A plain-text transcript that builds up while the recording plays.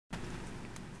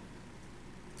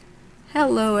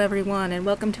Hello everyone, and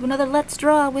welcome to another Let's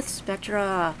Draw with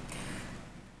Spectra.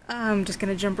 I'm just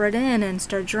gonna jump right in and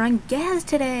start drawing Gaz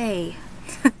today.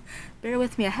 Bear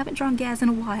with me, I haven't drawn Gaz in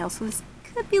a while, so this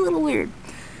could be a little weird.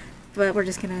 But we're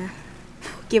just gonna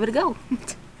give it a go.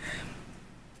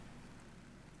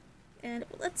 And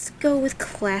let's go with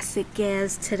classic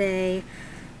Gaz today,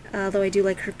 though I do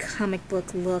like her comic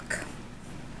book look.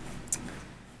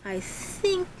 I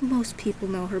think most people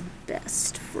know her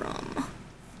best from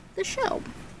the show.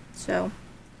 So,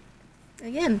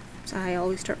 again, I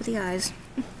always start with the eyes.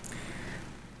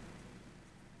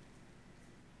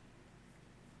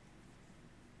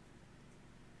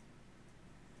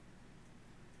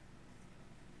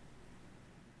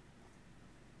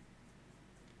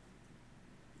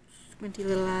 Squinty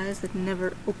little eyes that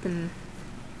never open.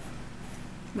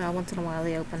 Well, once in a while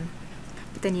they open.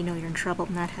 But then you know you're in trouble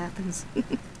when that happens.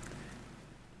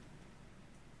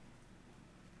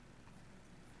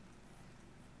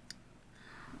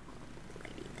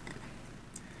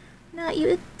 Now, you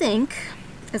would think,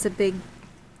 as a big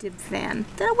Dib fan,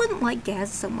 that I wouldn't like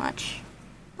Gaz so much.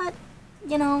 But,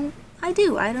 you know, I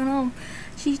do. I don't know.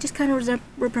 She just kind of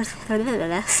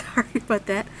sorry about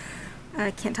that.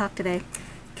 I can't talk today.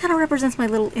 Kind of represents my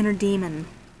little inner demon.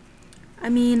 I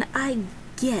mean, I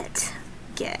get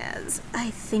Gaz. I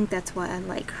think that's why I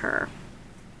like her.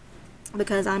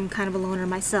 Because I'm kind of a loner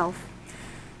myself.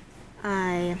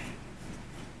 I'm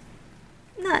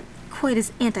not quite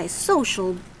as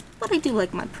antisocial, but I do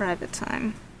like my private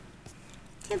time.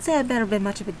 Can't say I've ever been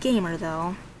much of a gamer,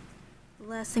 though. The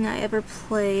last thing I ever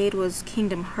played was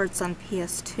Kingdom Hearts on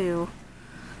PS2.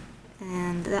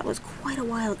 And that was quite a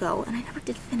while ago, and I never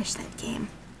did finish that game.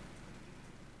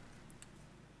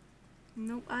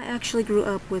 Nope, I actually grew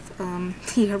up with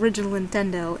the original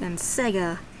Nintendo and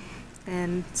Sega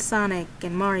and Sonic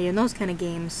and Mario and those kind of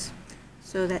games.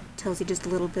 So that tells you just a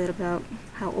little bit about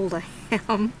how old I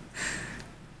am.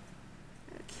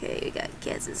 Okay, we got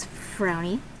Gaz's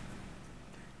frowny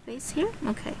face here.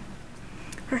 Okay.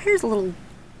 Her hair's a little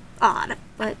odd,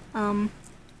 but, I mean,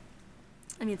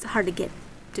 it's hard to get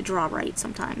to draw right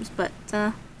sometimes, but,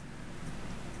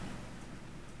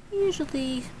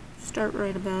 usually start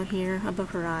right about here,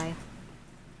 above her eye.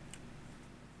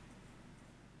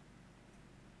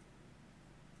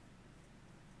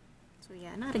 So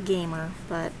yeah, not a gamer,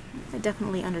 but I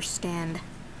definitely understand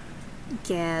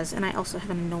Gaz, and I also have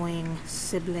an annoying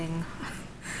sibling.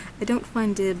 I don't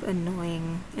find Dib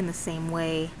annoying in the same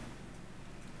way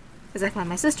as I find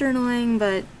my sister annoying,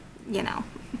 but, you know.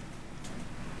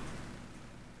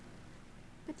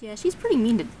 But yeah, she's pretty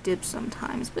mean to Dib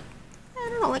sometimes, but I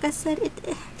don't know, like I said,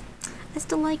 I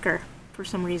still like her for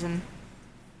some reason.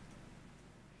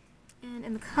 And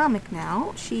in the comic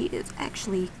now, she is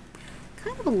actually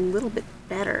kind of a little bit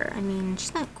better. I mean,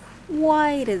 she's not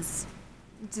quite as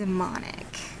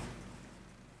demonic.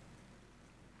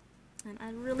 And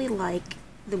I really like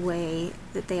the way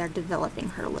that they are developing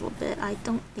her a little bit. I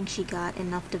don't think she got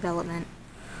enough development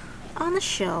on the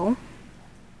show.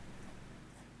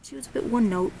 She was a bit one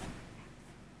note.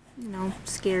 You know,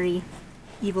 scary,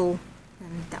 evil,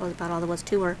 and that was about all there was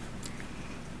to her.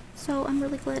 So I'm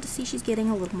really glad to see she's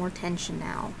getting a little more attention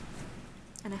now.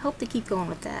 And I hope they keep going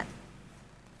with that.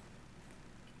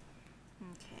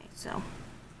 Okay, so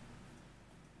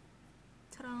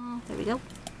ta-da! There we go.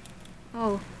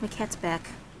 Oh, my cat's back.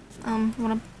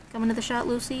 Wanna come into the shot,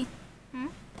 Lucy? Hmm?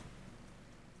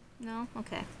 No?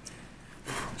 Okay.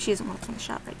 She doesn't want to come in the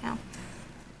shot right now.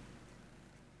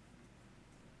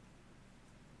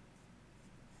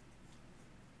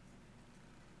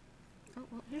 Oh,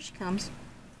 well, here she comes.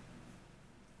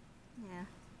 Yeah,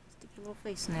 stick your little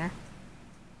face in there.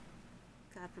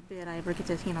 God forbid I ever get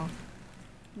to, you know,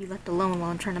 be left alone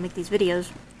while I'm trying to make these videos.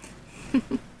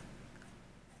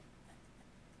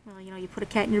 Well, you know, you put a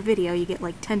cat in your video, you get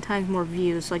like 10 times more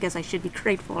views, so I guess I should be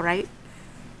grateful, right?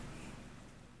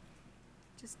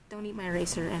 Just don't eat my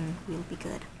eraser and we'll be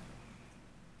good.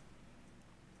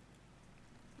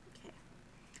 Okay.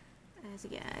 As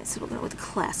again, so we'll go with the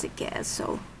classic Gaz,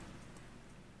 so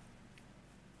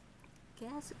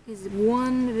Gaz is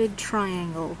one big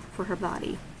triangle for her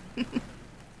body. And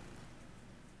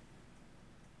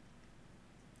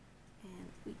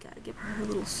we gotta give her a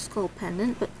little skull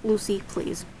pendant, but Lucy,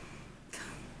 please.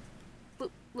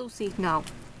 Lucy, no.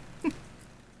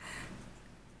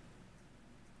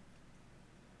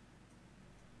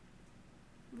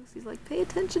 Lucy's like, pay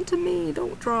attention to me,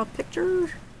 don't draw a picture.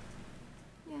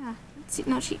 Yeah, see,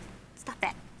 no, stop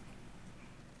that.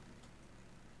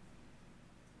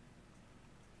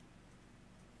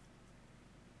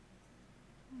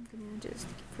 I'm gonna just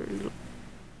give her a little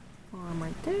arm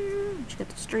right there. She got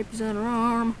the stripes on her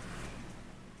arm.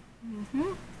 Mm-hmm.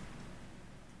 Okay,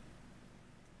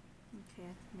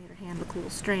 made her hand look a little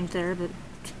strange there, but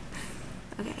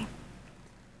okay.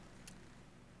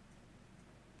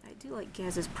 I do like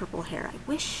Gaz's purple hair. I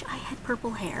wish I had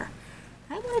purple hair.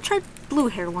 I want to try blue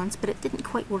hair once, but it didn't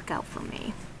quite work out for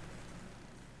me.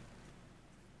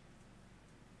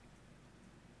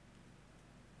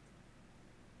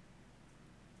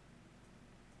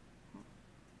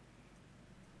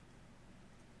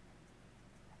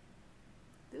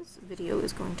 This video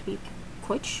is going to be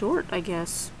quite short, I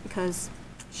guess, because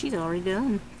she's already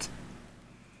done.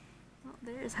 Well,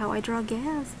 there's how I draw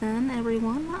Gaz then,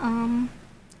 everyone.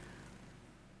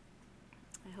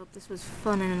 I hope this was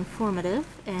fun and informative,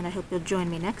 and I hope you'll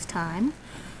join me next time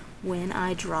when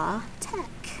I draw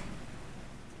tech.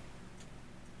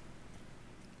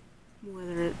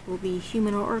 Whether it will be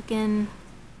human or organ,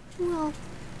 well,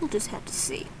 we'll just have to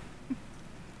see.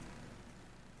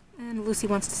 And Lucy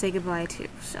wants to say goodbye too,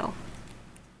 so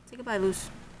say goodbye, Luce.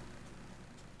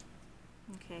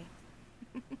 Okay.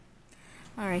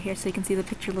 Alright, here so you can see the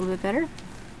picture a little bit better.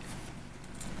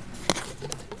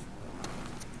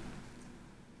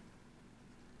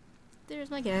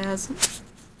 There's my Gaz.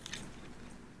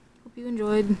 Hope you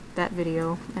enjoyed that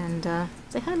video, and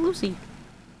say hi to Lucy.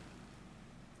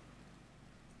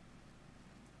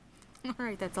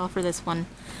 Alright, that's all for this one.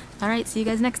 Alright, see you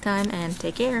guys next time, and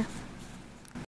take care.